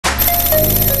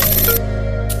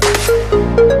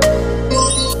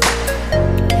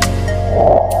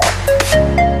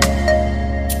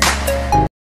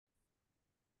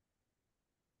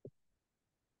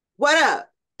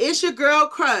your girl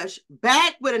Krush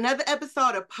back with another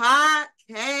episode of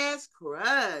Podcast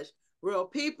Krush. Real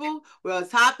people, real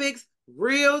topics,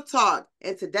 real talk.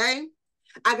 And today,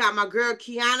 I got my girl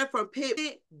Kiana from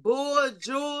Pit Bull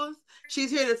Jewels.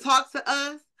 She's here to talk to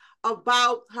us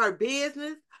about her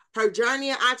business, her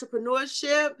journey in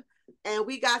entrepreneurship, and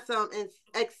we got some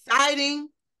exciting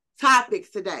topics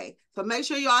today. So make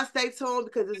sure y'all stay tuned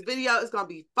because this video is going to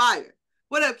be fire.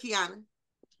 What up, Kiana?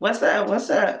 What's up? What's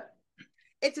up?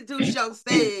 Introduce yourself.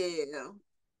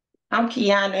 I'm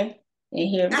Kiana, and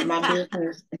here my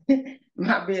business,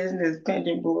 my business,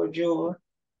 Pendant Board Jewel.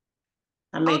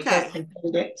 I make Okay. custom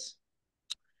pendants.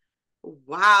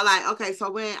 Wow. Like, okay, so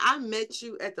when I met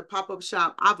you at the pop-up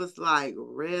shop, I was like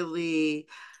really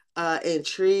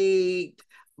intrigued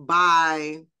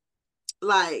by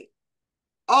like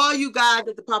all you guys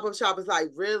at the pop-up shop is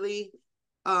like really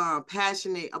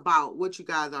passionate about what you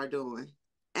guys are doing.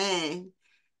 And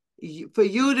for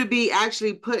you to be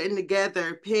actually putting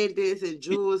together pendants and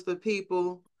jewels for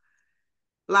people,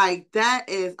 like that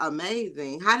is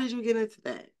amazing. How did you get into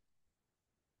that?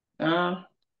 Um,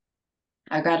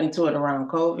 I got into it around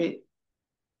COVID.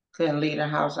 Couldn't leave the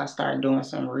house. I started doing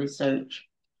some research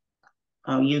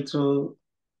on YouTube.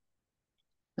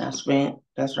 That's what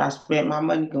I spent my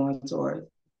money going towards.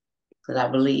 Because I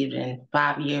believed in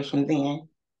 5 years from then,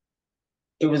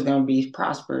 it was going to be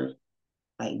prosper,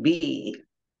 like big.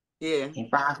 Yeah. And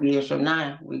 5 years from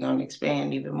now, we're going to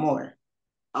expand even more.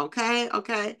 Okay.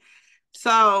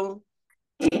 So,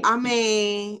 I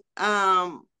mean, how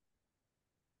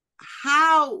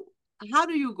how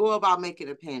do you go about making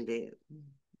a pendant?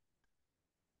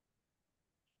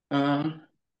 Um,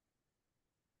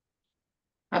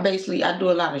 I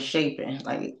do a lot of shaping.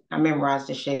 Like I memorize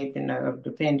the shaping of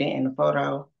the pendant and the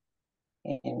photo,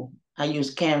 and I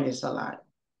use canvas a lot,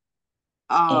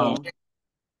 Oh, and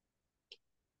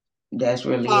that's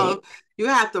really so it. you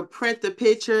have to print the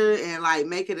picture and like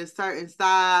make it a certain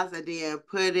size and then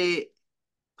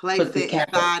place Put the it cap.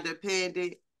 inside the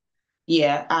pendant.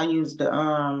 Yeah, I use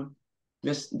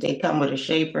just they come with a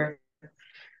shaper,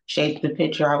 shape the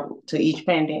picture out to each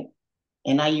pendant,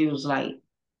 and I use like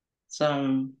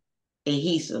some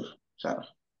adhesive. So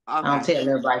I don't Okay. tell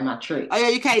everybody my Oh yeah,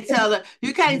 tricks. you can't tell them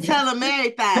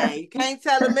everything. You can't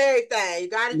tell them everything. You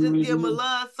gotta just give them a Mhm.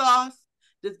 little sauce.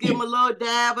 Just give them a little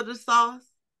dab of the sauce.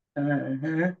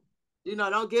 Uh-huh.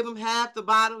 Don't give them half the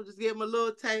bottle. Just give them a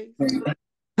little taste.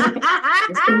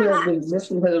 Just a little bit, just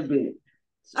a little bit.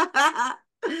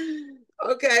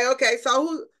 Okay.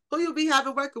 So who you be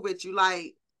having working with you?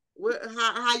 Like,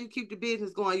 how you keep the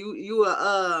business going? You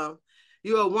a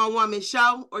one woman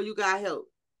show or you got help?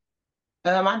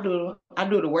 I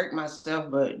do the work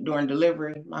myself, but during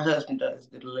delivery, my husband does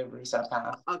the delivery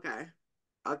sometimes.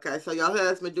 Okay. So your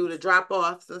husband do the drop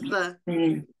offs and stuff.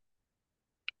 Mm.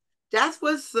 That's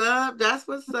what's up. That's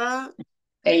what's up.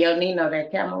 Hey, yo, Nino,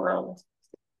 that camera roll.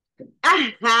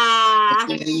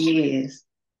 He is.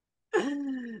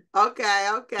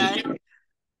 Okay.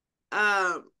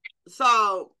 Um.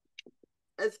 So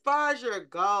as far as your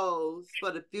goals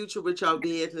for the future with your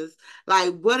business,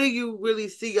 like what do you really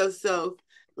see yourself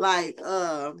like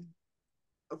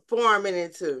forming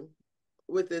into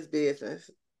with this business?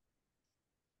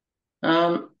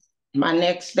 Um, my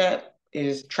next step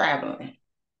is traveling.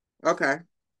 Okay.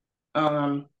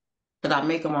 Um, because I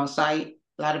make them on site.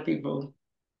 A lot of people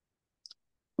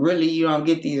really you don't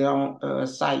get these on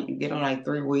site. You get them like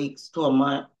 3 weeks to a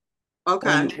month when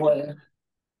Okay. you order.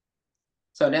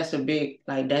 So that's a big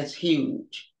that's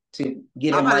huge to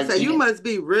get I'm them about to right say you there. must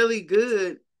be really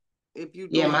good if you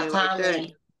Yeah, doing it like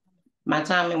that. my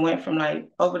timing went from like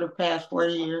over the past 4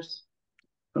 years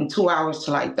from 2 hours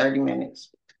to like 30 minutes.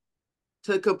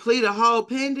 To complete a whole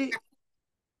pendant.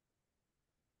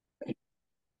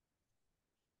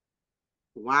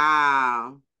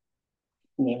 Wow.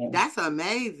 Yeah. That's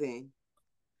amazing.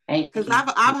 Thank Cause you.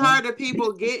 I've heard of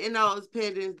people getting those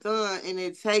pendants done and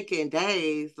it taking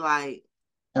days, like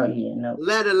Oh yeah, no.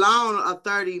 let alone a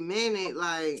 30-minute,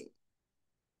 like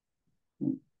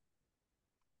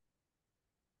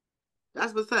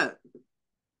that's what's up.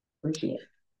 Appreciate it.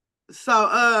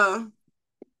 So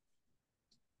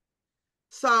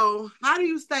so how do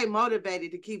you stay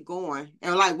motivated to keep going?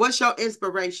 And like what's your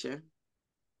inspiration?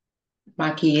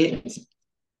 My kids,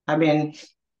 I've been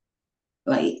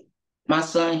like my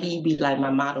son, he be like my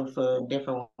model for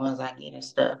different ones I get and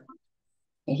stuff.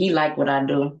 And he like what I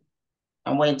do.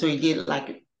 I'm waiting till he get like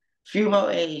a few more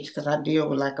age because I deal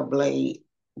with like a blade.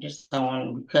 Just don't want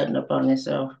to be cutting up on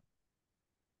himself.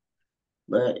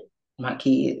 But my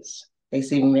kids, they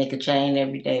see me make a chain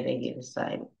every day, they get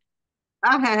excited.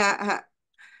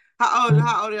 How old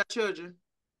are your children?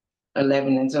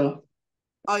 11 and 2.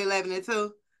 Oh, 11 and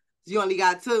 2. You only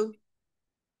got two.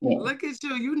 Yeah. Look at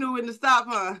you. You knew when to stop,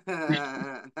 huh?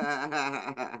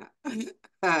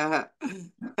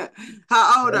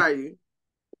 How old are you?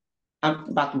 I'm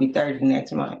about to be 30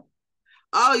 next month.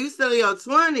 Oh, you still in your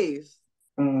 20s.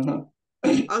 Mm-hmm.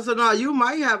 Oh, so no, you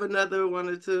might have another one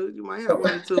or two. You might have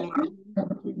one or two more.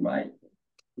 We might.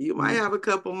 You might have a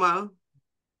couple more.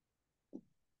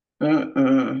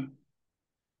 Mm-mm.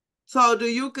 So do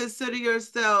you consider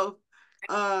yourself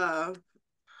uh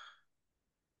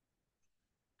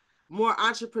more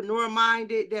entrepreneur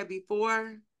minded than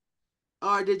before?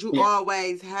 Or did you Yeah.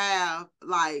 always have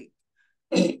like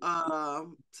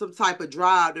some type of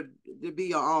drive to be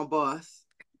your own boss?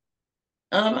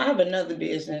 I have another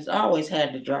business. I always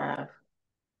had to drive.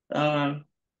 Um,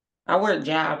 I work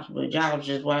jobs, but jobs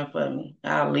just weren't for me.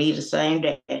 I'll leave the same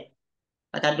day.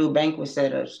 Like I do banquet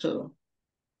setups too.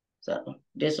 So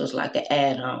this was like an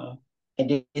add-on,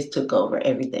 and this took over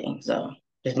everything. So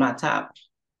it's my top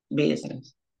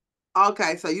business.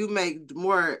 Okay, so you make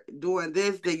more doing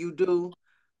this than you do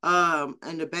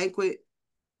in the banquet,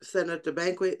 setting up the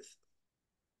banquets.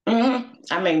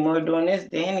 I make more doing this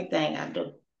than anything I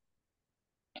do.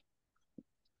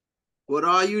 What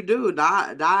all you do?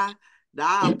 I'm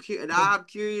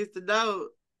curious to know.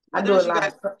 I What do a else you lot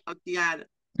got? of Okay, got it.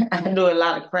 I do a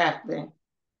lot of crafting.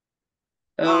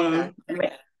 Okay.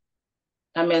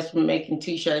 I mess with making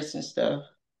t-shirts and stuff,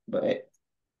 but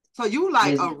So you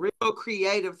like this a real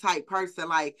creative type person.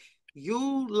 Like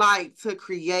you like to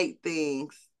create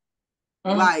things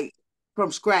mm, like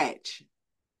from scratch.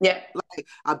 yeah, Like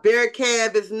a bare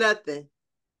canvas, nothing,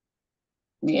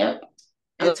 yep.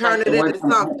 and I turn like it to into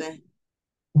something.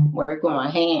 work with my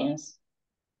hands.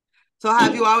 So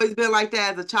have you always been like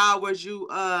that as a child? Was you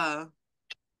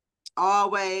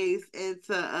always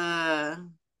into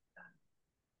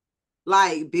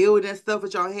like building stuff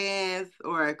with your hands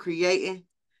or creating,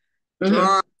 Hmm.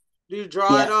 drawing? Do you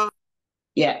draw it Yeah, all?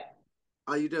 yeah.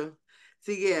 Oh, you do.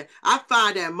 See, yeah, I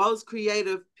find that most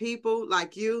creative people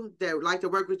like you that like to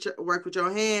work with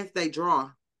your hands, they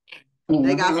draw.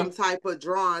 They got Hmm. some type of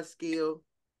drawing skill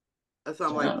or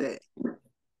something like Yeah. that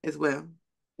as well.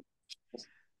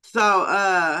 So,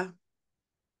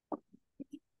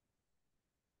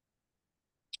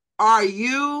 are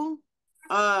you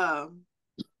uh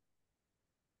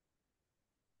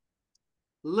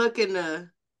looking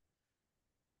to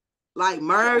like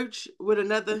merge with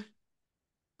another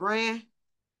brand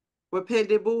with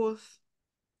Pendant Bulls?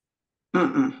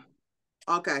 Mm-mm.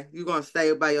 Okay, you gonna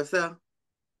stay by yourself,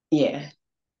 Yeah,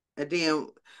 and then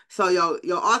so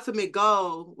your ultimate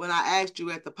goal when I asked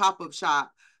you at the pop up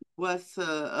shop was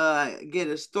to get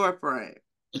a storefront.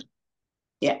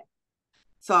 yeah.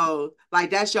 So like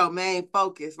that's your main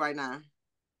focus right now.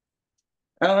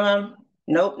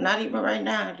 Nope, not even right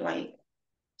now. Like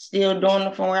still doing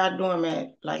it from where I do them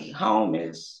at. Like home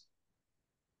is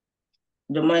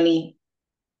the money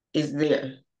is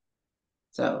there.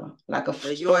 So like a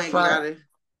You ain't storefront, got it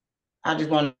I just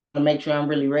want to make sure I'm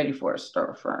really ready for a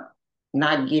storefront.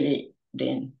 Not get it,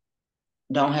 then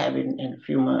don't have it in a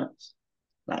few months.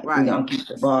 Like we're right. gonna keep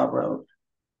the ball rolling.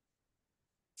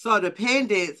 So the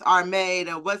pendants are made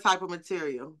of what type of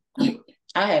material?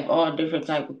 I have all different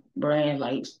type of brands,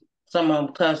 like some of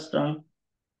them custom,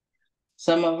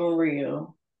 some of them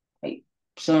real, like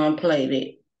some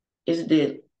plated. It's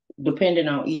the depending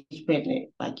on each pendant,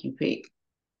 like you pick.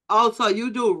 Oh, so you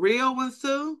do real ones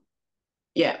too?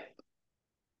 Yeah,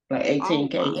 like Oh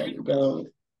 18K wow. and it goes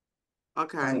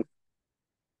Okay. like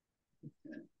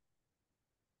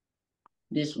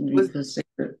this would be Was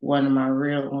considered one of my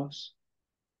real ones.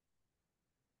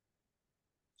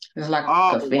 It's like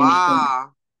oh a Fanny pendant,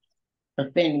 wow.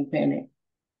 a Fanny pendant,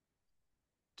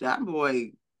 That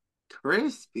boy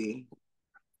crispy.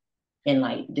 and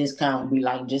like this kind would be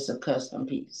like just a custom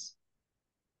piece.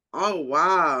 Oh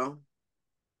wow.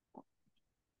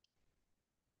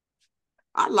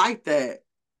 I like that.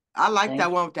 I like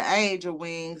that Okay, one with the angel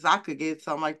wings. I could get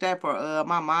something like that for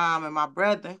my mom and my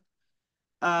brother.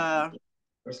 Uh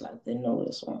it's like the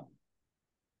newest one.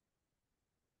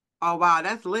 oh wow,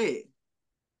 that's lit.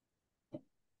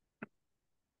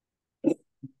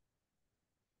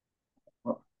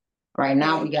 Right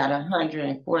now we Okay. got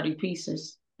 140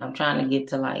 pieces. I'm trying to get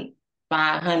to like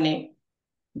 500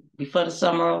 before the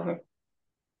summer over.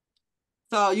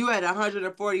 So you had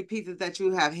 140 pieces that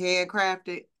you have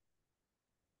handcrafted.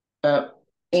 Uh,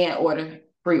 and order,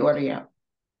 pre-order, yeah.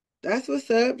 That's what's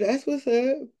up. That's what's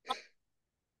up.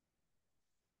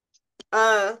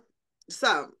 Uh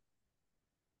so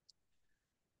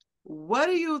what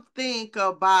do you think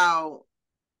about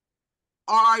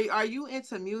are you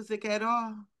into music at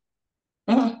all?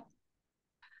 Mhm.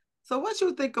 So what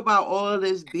you think about all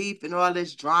this beef and all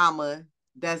this drama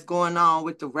that's going on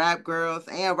with the rap girls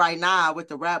and right now with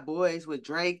the rap boys with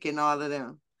Drake and all of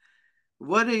them?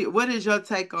 What is your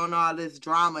take on all this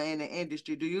drama in the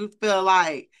industry? Do you feel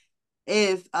like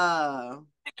it's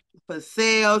for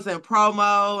sales and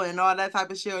promo and all that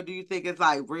type of shit, or do you think it's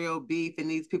like real beef and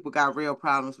these people got real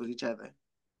problems with each other?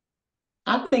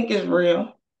 I think it's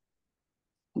real,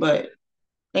 but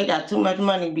they got too much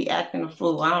money to be acting a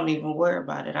fool. I don't even worry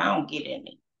about it. I don't get in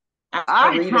it.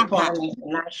 I read the comments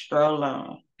and I stroll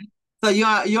on. So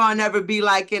you'll never be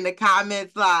like in the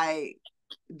comments like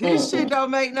this shit Mm-mm.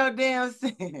 don't make no damn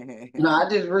sense. No, I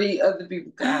just read other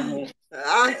people's comments.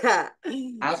 I say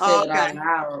it out Okay.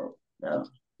 loud. So,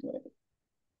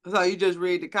 So you just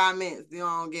read the comments, you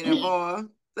don't get mm, involved.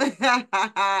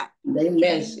 they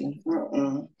messy.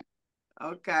 Mm-mm.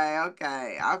 Okay,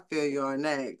 okay. I feel you on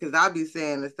that. Cause I be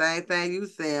saying the same thing you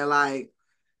saying, like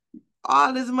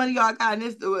all this money y'all got in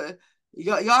this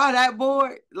y'all that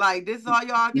bored? Like this all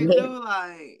y'all can Yeah. do?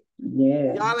 Like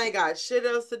Yeah. y'all ain't got shit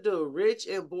else to do. Rich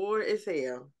and bored as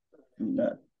hell.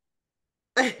 No.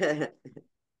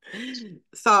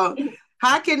 So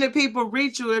how can the people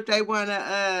reach you if they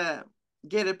wanna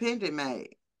get a pendant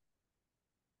made?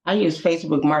 I use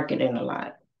Facebook marketing a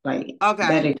lot, like that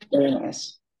Okay.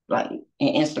 experience, like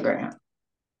in Instagram,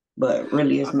 but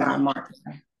really it's Okay. not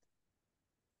marketing.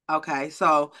 Okay.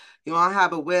 So you don't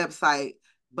have a website,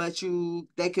 but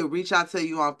they could reach out to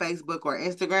you on Facebook or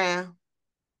Instagram.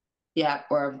 Yeah,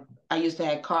 or I used to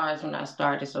have cards when I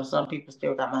started, so some people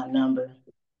still got my number.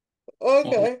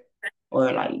 And Okay.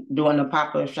 or like doing the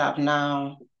pop-up shop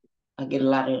now, I get a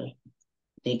lot of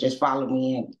they just follow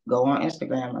me and go on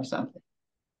Instagram or something.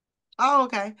 Oh,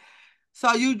 okay.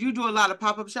 So you do a lot of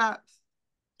pop-up shops?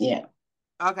 Yeah.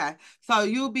 Okay. So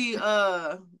you be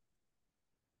getting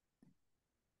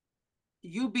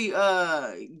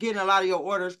a lot of your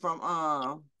orders from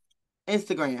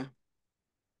Instagram.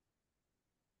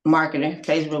 Marketing,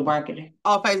 Facebook marketing.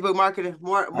 Oh, Facebook marketing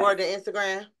Yeah. more than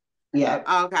Instagram. Yeah.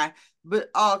 Oh, okay. But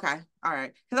oh, okay. All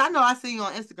right. Because I know I see you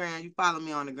on Instagram. You follow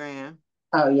me on the gram.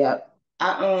 Oh yeah.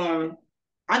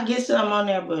 I get some on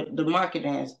there, but the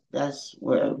marketing is that's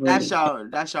where it That's really your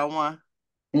one. That's your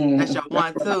that's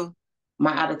one where too.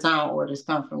 my out of town orders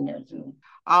come from there too.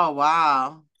 Oh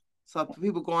wow. So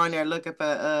people go on there looking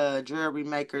for jewelry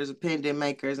makers, pendant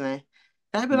makers, and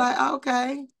they be like,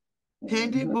 okay,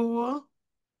 pendant Mhm. boy,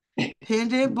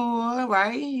 pendant boy,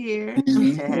 right here.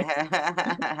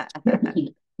 Mhm.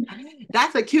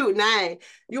 That's a cute name.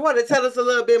 You want to tell us a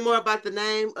little bit more about the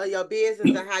name of your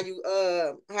business and how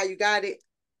you got it?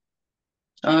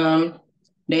 Um,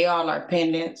 they all are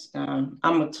pendants. I'm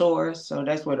a Taurus, so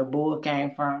that's where the bull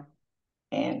came from.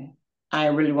 And I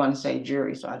really want to say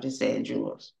jewelry, so I just said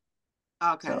jewels. So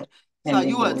Okay. So pendant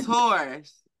you a bull.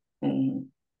 Taurus. Mhm.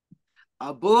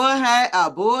 A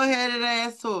bullheaded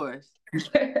ass Taurus.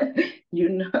 You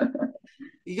know.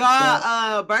 Y'all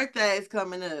Yeah. birthday is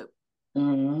coming up.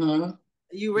 Hmm.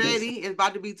 You Yes. ready? It's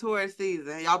about to be Taurus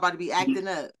season. Y'all about to be acting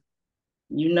up.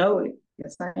 You know it.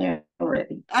 Yes, I am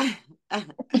ready.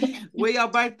 When your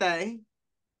birthday?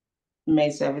 May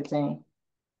 17th.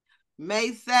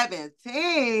 May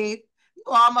 17th. You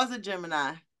almost a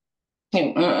Gemini.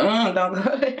 Don't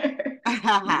go there. Oh,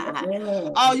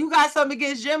 Mm-mm. you got something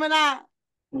against Gemini?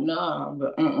 No,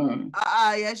 but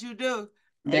Yes, you do.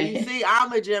 And you they, see,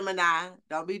 I'm a Gemini.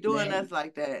 Don't be doing they, us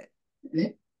like that. yeah,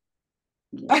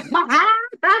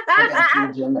 I got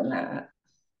some Gemini.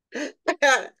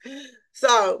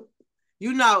 So,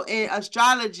 in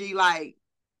astrology, like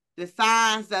the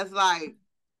signs that's like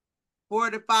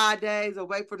 4 to 5 days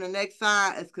away from the next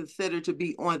sign is considered to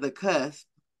be on the cusp.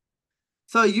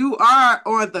 So you are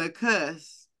on the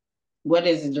cusp. What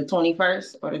is it, the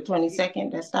 21st or the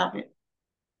 22nd that stop it?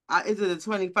 Is it the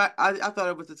 25th? I thought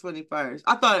it was the 21st.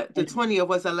 I thought the 20th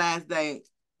was the last day.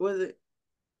 Was it?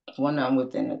 One of them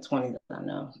within the 20th, I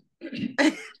know.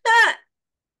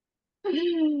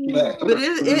 But But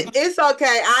it's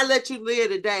okay. I'll let you live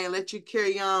today and let you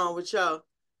carry on with your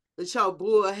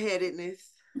bullheadedness.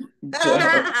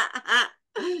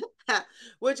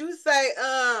 would you say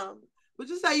would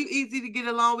you say you easy to get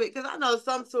along with? Because I know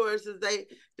some sources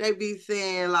they be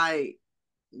saying like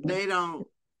they don't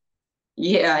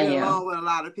yeah, I get am. along with a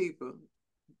lot of people.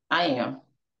 I am.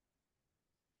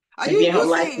 Are If you you you don't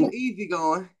like seem me,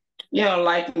 easygoing. you don't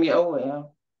like me, oh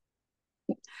well.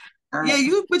 Yeah, I,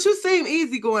 you seem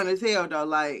easygoing as hell though.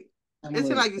 Like I'm it seems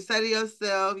with like you say to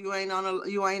yourself, you ain't on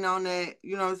that,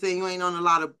 you know what I'm saying? You ain't on a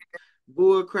lot of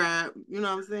bull crap, you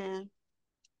know what I'm saying?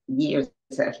 years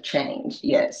have changed.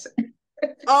 Yes.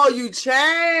 Oh, you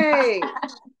changed.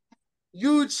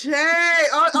 You changed.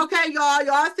 Oh, okay, y'all.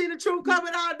 Y'all see the truth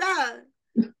coming out now.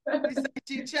 You said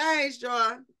she changed,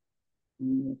 y'all.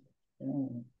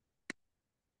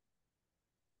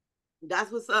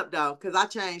 That's what's up, though, because I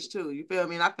changed too. You feel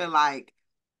me? And I feel like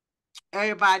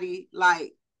everybody,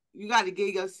 like, you got to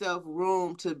give yourself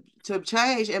room to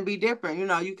change and be different. You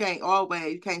know, you can't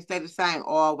stay the same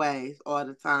always, all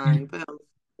the time. You feel me?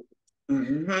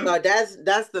 Mm-hmm. So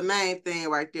that's the main thing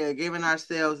right there, giving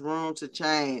ourselves room to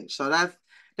change. So that's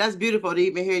beautiful to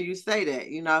even hear you say that,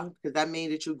 you know, because that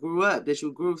means that you grew up, that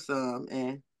you grew some,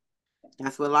 and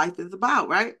that's what life is about,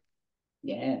 right?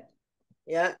 Yeah.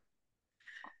 Yeah.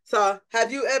 So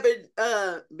have you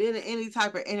ever been in any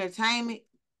type of entertainment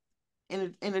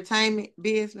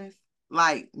business,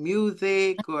 like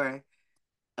music or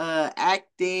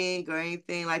acting or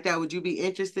anything like that? Would you be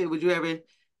interested? Would you ever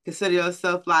consider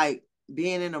yourself like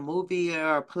being in a movie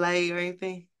or a play or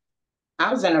anything?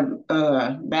 I was in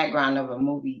a background of a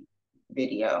movie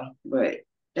video, but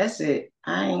that's it.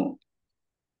 I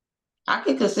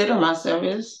could consider myself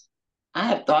as I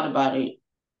have thought about it,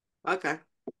 Okay.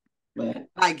 but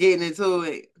Like getting into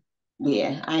it.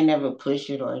 yeah, I ain't never push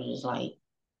it or just like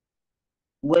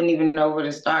wouldn't even know where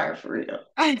to start for real.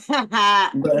 But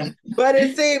But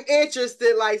it seemed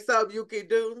interesting, like something you could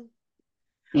do.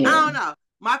 I yeah, don't know.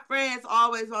 My friends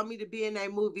always want me to be in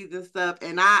their movies and stuff,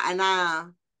 and I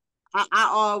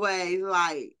always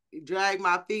like drag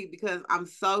my feet because I'm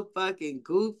so fucking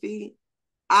goofy.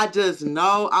 I just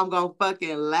know I'm gonna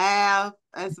fucking laugh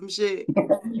at some shit.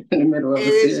 in the middle And of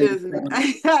a it's serious just thing.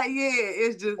 yeah,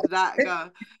 it's just not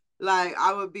gonna like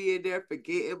I would be in there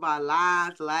forgetting my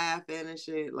lines, laughing and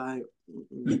shit. Like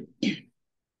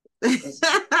It's,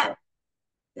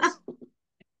 it's,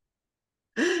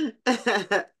 hell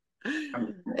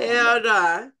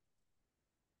no.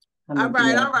 I'm gonna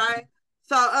be All on. right.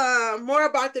 So more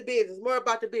about the business, more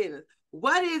about the business.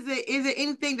 What is it? Is it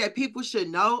anything that people should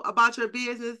know about your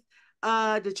business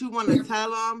that you want to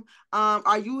tell them?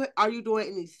 Are you doing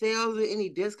any sales or any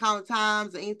discount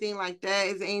times or anything like that?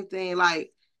 Is there anything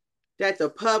like that the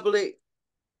public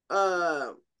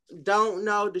uh don't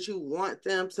know that you want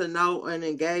them to know and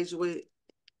engage with?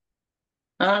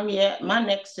 Yeah, my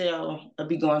next sale will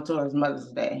be going towards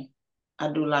Mother's Day.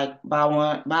 I do like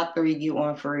buy three, get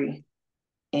one free,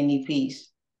 any piece.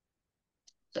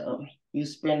 So you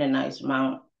spend a nice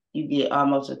amount, you get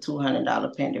almost a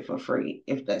 $200 pendant for free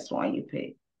if that's one you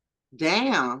pick.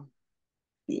 Damn.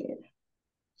 Yeah.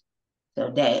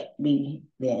 So that be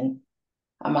then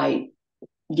I might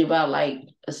give out like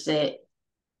a set,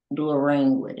 do a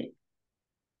ring with it.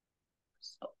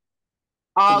 So it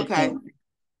Oh, okay. depends.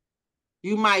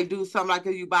 You might do something like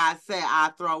if you buy a set,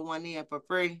 I throw one in for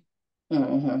free.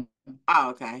 Mm-hmm. Oh,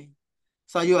 okay.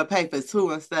 So you would pay for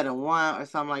two instead of one or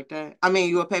something like that? I mean,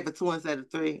 you would pay for two instead of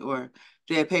three, or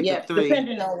they'd pay for Yeah, three.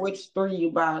 depending on which three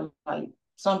you buy. Like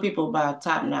some people buy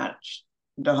top notch,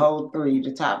 the whole three,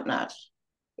 the top notch,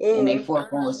 and they Mm.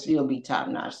 fourth one will still be top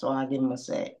notch. So I give them a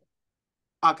set,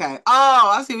 Okay. Oh,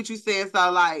 I see what you're saying.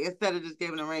 So, like, instead of just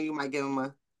giving a ring, you might give them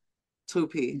a two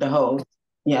piece. the whole.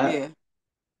 Yeah. Yeah.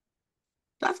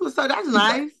 That's what's up. That's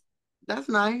nice. That's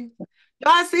nice.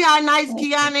 Y'all see how nice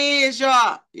Kiana is,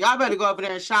 y'all. Y'all better go over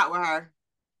there and shop with her.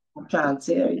 I'm trying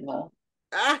to tell you.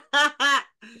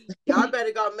 Y'all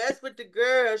better go mess with the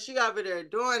girl. She over there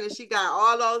doing it. She got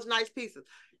all those nice pieces.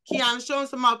 Kiana, show them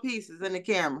some more pieces in the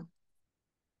camera.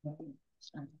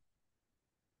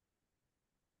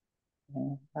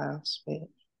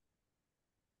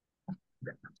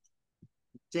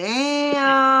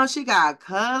 Damn, she got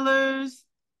colors.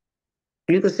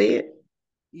 You can see it.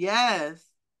 Yes.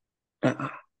 Uh-uh.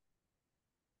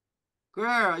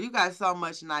 Girl, you got so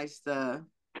much nice stuff.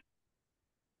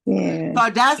 Yeah. So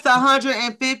that's the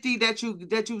 150 that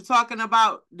you talking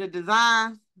about, the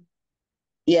design.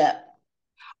 Yeah.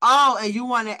 Oh, and you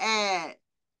want to add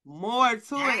more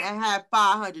to it and have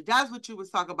 500. That's what you was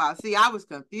talking about. See, I was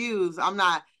confused.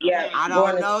 Yeah. I Going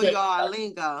don't to know six. y'all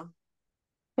lingo.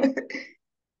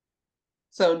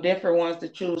 So different ones to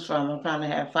choose from. I'm trying to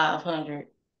have 500,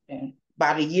 and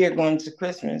by the year going to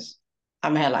Christmas,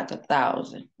 I'm gonna have like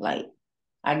 1,000. Like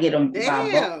I get them by bulk.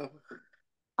 Damn.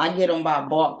 I get them by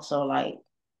bulk, so like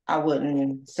I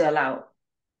wouldn't sell out.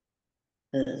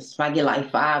 'Cause if I get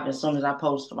like five, as soon as I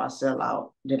post them, I sell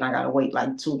out. Then I gotta wait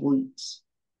like 2 weeks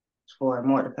for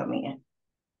more to come in.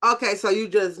 Okay, so you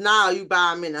just now you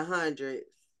buy them in the hundreds.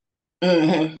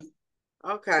 Mm-hmm.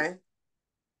 Okay.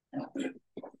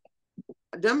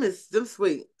 Them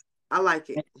sweet. I like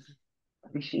it.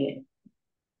 Appreciate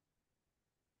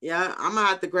Yeah, I'm gonna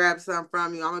have to grab some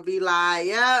from you. I'm gonna be like,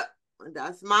 yep,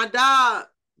 that's my dog.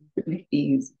 it.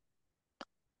 Easy.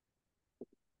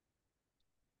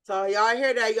 So y'all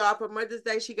hear that, y'all? For Mother's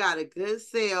Day, she got a good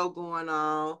sale going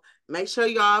on. Make sure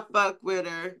y'all fuck with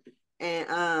her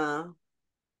and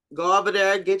go over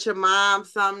there, get your mom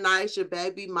something nice, your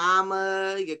baby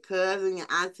mama, your cousin, your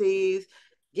aunties.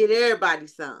 Get everybody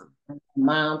some.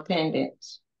 Mom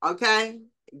pendants. Okay?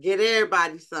 Get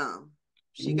everybody some.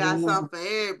 She got Mm. something for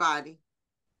everybody.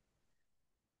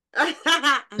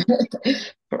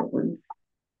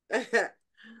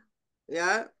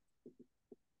 Yeah.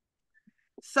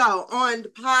 So on the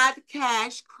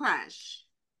podcast Crush,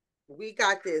 we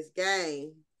got this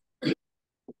game.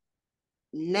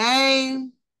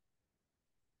 Name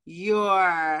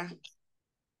your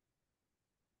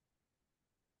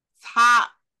top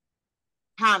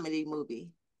comedy movie.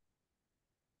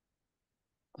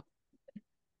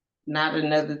 Not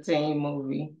another teen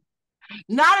movie.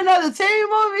 Not another teen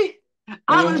movie.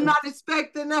 I was Mm. not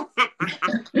expecting that.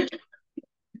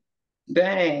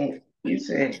 Dang, you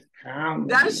said That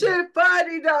comedy. shit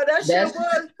funny though. That shit That's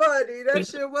was funny. That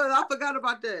shit was. I forgot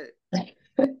about that.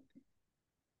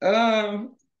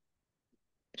 um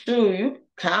true, you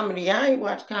comedy. I ain't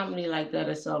watched comedy like that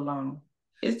in so long.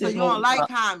 It's So this you don't movie like called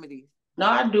comedies? No,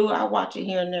 I do. I watch it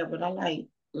here and there, but I like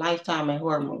Lifetime and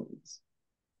horror movies.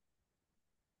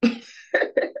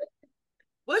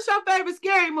 What's your favorite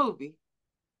scary movie?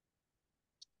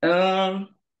 Um,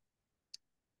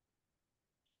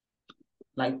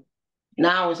 like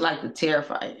now it's like the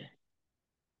Terrifier.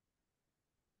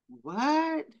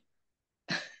 What?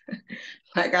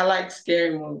 Like I like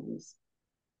scary movies.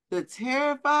 The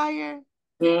Terrifier?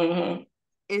 Mm-hmm.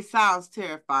 It sounds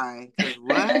terrifying. Cause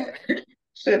what?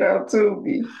 Shit up to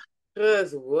me.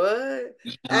 Cause what?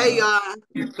 Hey Uh,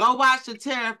 y'all, go watch the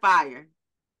Terrifier.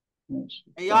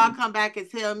 And y'all come back and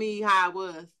tell me how it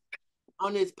was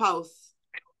on this post.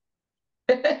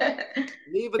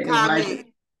 Leave a I'm comment.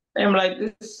 like, I'm like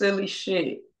this silly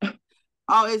shit.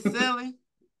 Oh, it's silly.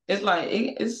 It's like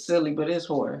it's silly, but it's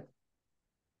horror.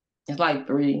 It's like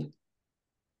three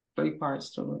parts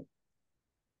to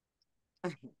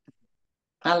it.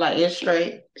 I like it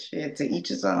straight. Shit, to each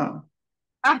his own.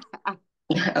 I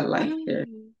like it.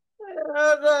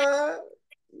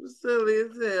 Silly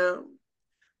as hell.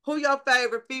 Who your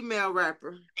favorite female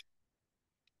rapper?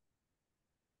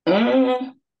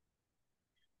 Mm,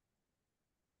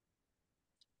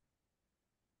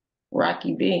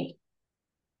 Rocky B.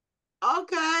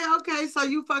 Okay, okay. So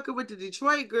you fucking with the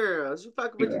Detroit girls. You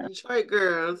fucking with the Yeah, Detroit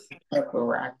girls. fuck with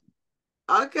Rocky.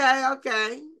 Okay,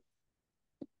 okay.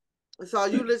 So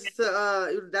you listen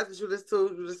to that's what you listen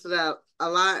to. You listen to that a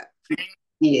lot.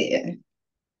 Yeah,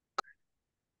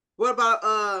 What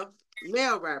about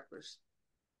male rappers?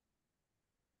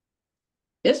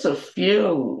 it's a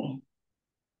few.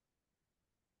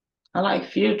 I like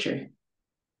Future.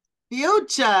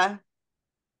 Future.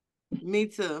 Me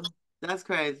too. That's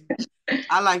crazy.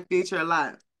 I like Future a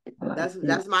lot. I like That's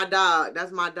Future. my dog.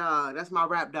 That's my dog. That's my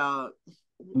rap dog.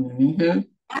 Mm-hmm.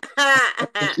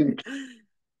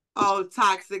 Oh,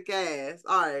 toxic ass.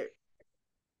 All right.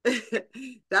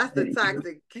 That's the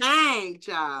toxic gang,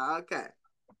 child. Okay.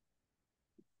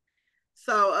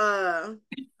 So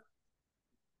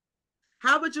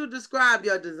how would you describe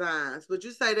your designs? Would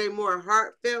you say they more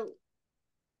heartfelt?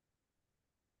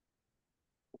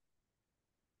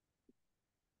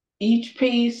 Each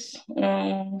piece,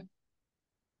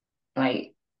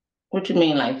 like what you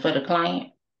mean, like for the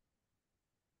client?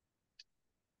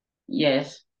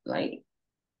 Yes, like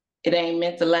it ain't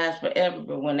meant to last forever,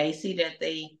 but when they see that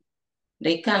they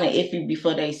kind of iffy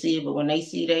before they see it, but when they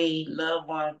see they loved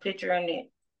one picture in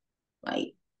it,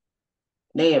 like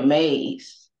they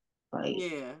amazed. Like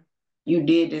Yeah. you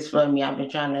did this for me. I've been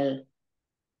trying to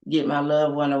get my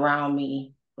loved one around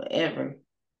me forever.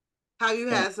 Have you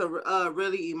And had some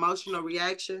really emotional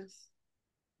reactions?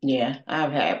 yeah,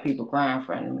 I've had people cry in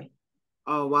front of me.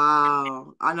 Oh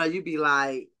wow. I know you be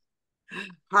like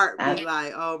heart be I,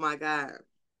 like, oh my God.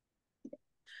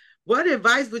 What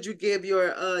advice would you give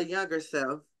your younger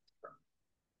self?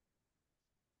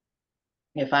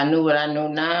 if I knew what I know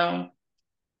now,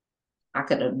 I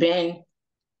could have been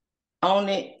on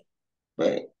it,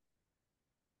 but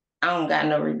I don't got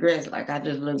no regrets. Like I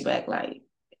just look back like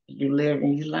you live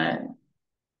and you learn.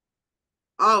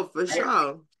 Oh, for I,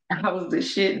 sure. I was the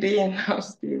shit then, I was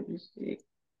still the shit.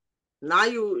 Now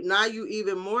you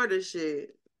even more the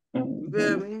shit. You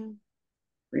feel Mm-hmm.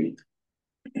 me?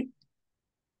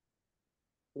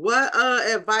 What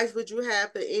advice would you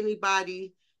have for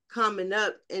anybody coming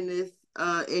up in this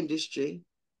industry?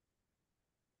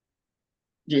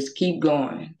 Just keep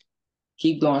going.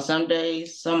 Keep going. Some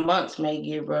days, some months may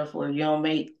get rough where you don't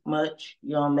make much,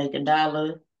 you don't make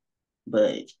 $1,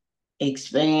 but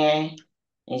expand.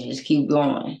 and just keep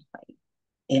going.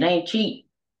 It ain't cheap.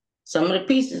 Some of the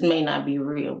pieces may not be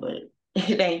real, but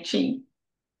it ain't cheap.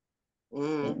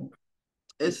 Mm. And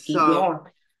just It's keep so going.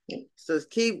 so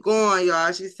keep going,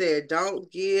 y'all. She said, "Don't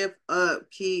give up.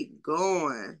 Keep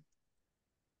going."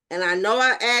 And I know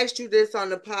I asked you this on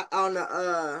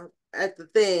the at the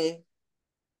thing,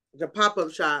 the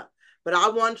pop-up shop, but I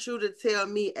want you to tell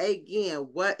me again,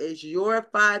 what is your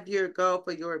 5-year goal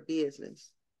for your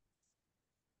business?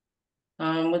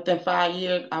 Within 5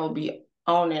 years, I will be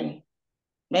owning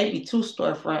maybe 2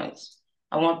 storefronts.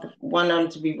 I want one of them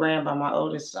to be ran by my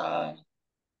oldest son.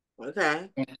 Okay.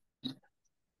 It's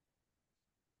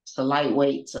a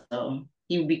lightweight, so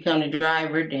he would become the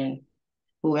driver. Then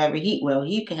whoever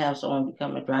he could have someone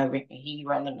become a driver, and he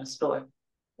running the store.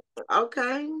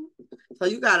 Okay. So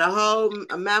you got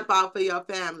a map out for your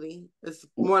family. It's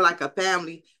more like a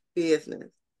family business.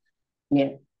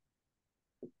 Yeah.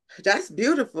 That's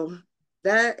beautiful.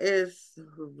 That is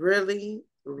really,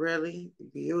 really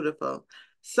beautiful.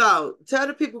 So tell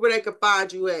the people where they can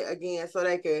find you at again so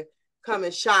they can come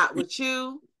and shop with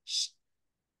you.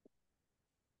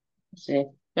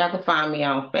 So y'all can find me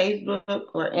on Facebook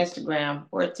or Instagram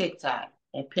or TikTok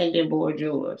at Pendant Board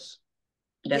Jewels.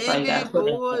 That's all you got to Pendant put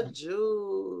Board in.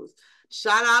 Jewels.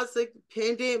 Shout out to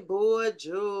Pendant Board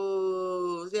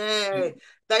Jewels. Yay.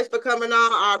 Thanks for coming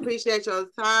on. I appreciate your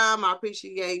time. I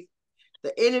appreciate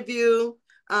the interview.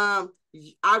 I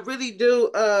really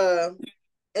do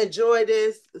enjoy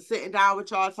this sitting down with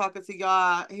y'all, talking to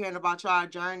y'all, hearing about y'all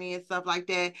journey and stuff like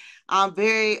that. I'm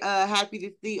very happy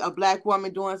to see a Black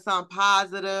woman doing something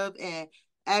positive and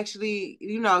actually,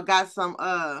 got some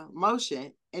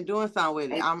motion and doing something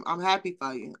with it. I'm happy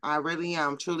for you. I really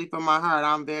am. Truly from my heart.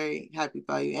 I'm very happy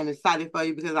for you and excited for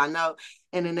you because I know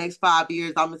in the next 5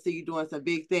 years I'm gonna see you doing some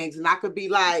big things. And I could be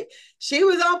like, she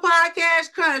was on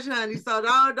podcast Krush, honey. So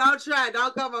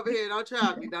don't come over here. Don't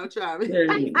try me. Don't try me.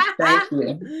 Thank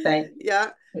you. Thank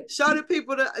Yeah. Show your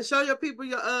people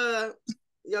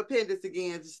your pendants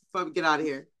again just before we get out of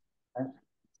here.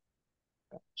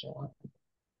 you.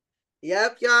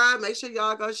 Yep, y'all. Make sure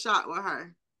y'all go shop with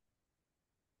her.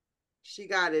 She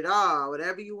got it all,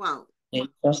 whatever you want.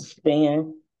 Just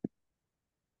spin.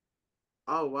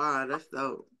 Oh wow, that's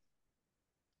dope.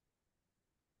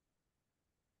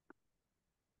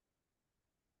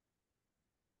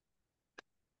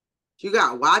 You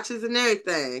got watches and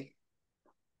everything.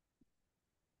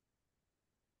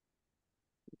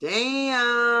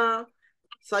 Damn.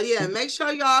 So yeah, make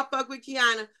sure y'all fuck with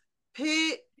Kiana.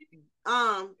 Pit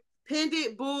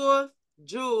Pendant Bulls,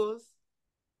 Jewels,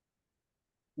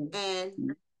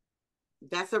 and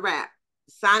that's a wrap.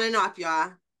 Signing off,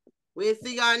 y'all. We'll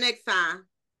see y'all next time.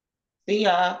 See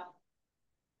y'all.